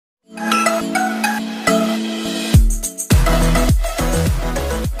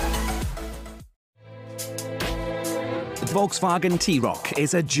Volkswagen T-Roc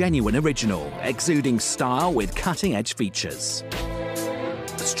is a genuine original, exuding style with cutting-edge features.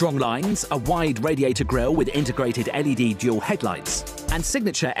 Strong lines, a wide radiator grille with integrated LED dual headlights, and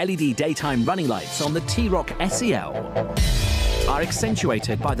signature LED daytime running lights on the T-Roc SEL are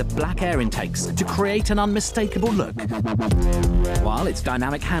accentuated by the black air intakes to create an unmistakable look, while its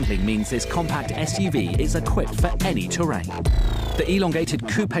dynamic handling means this compact SUV is equipped for any terrain. The elongated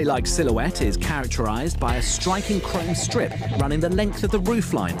coupe-like silhouette is characterized by a striking chrome strip running the length of the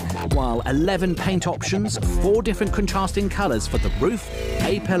roofline, while 11 paint options, 4 different contrasting colors for the roof,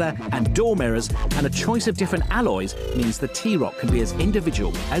 A-pillar and door mirrors, and a choice of different alloys means the T-Roc can be as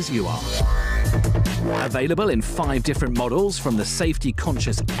individual as you are. Available in 5 different models, from the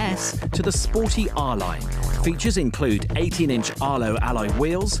safety-conscious S to the sporty R-line. Features include 18-inch Arlo alloy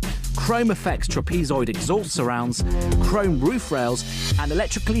wheels, chrome effects trapezoid exhaust surrounds, chrome roof rails, and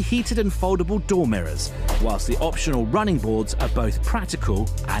electrically heated and foldable door mirrors, whilst the optional running boards are both practical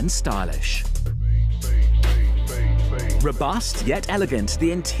and stylish. Robust yet elegant,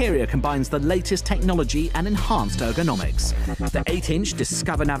 the interior combines the latest technology and enhanced ergonomics. The 8-inch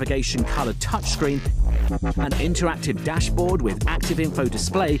Discover Navigation colored touchscreen, an interactive dashboard with active info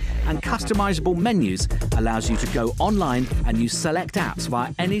display and customizable menus allows you to go online and use select apps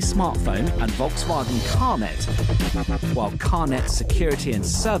via any smartphone and Volkswagen CarNet, while CarNet Security and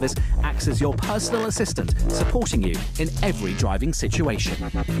Service acts as your personal assistant, supporting you in every driving situation.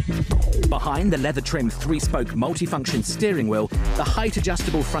 Behind the leather-trimmed 3-spoke multifunction steering wheel, the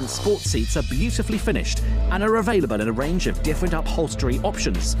height-adjustable front sports seats are beautifully finished and are available in a range of different upholstery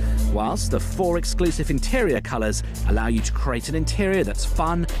options, whilst the 4 exclusive interior colours allow you to create an interior that's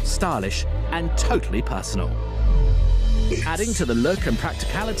fun, stylish and totally personal. Adding to the look and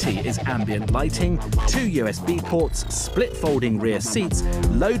practicality is ambient lighting, 2 USB ports, split folding rear seats,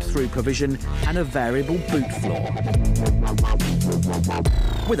 load-through provision and a variable boot floor.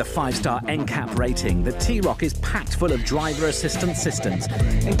 With a 5-star NCAP rating, the T-Roc is packed full of driver assistance systems,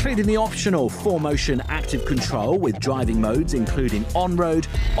 including the optional 4-motion active control with driving modes including on-road,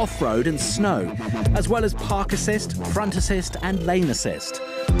 off-road and snow, as well as park assist, front assist and lane assist.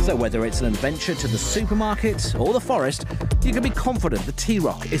 So whether it's an adventure to the supermarket or the forest, you can be confident the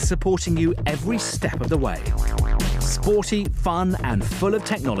T-Roc is supporting you every step of the way. Sporty, fun and full of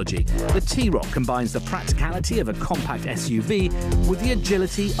technology, the T-Roc combines the practicality of a compact SUV with the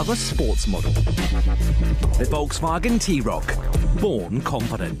agility of a sports model. The Volkswagen T-Roc, born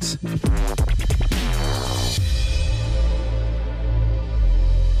confident.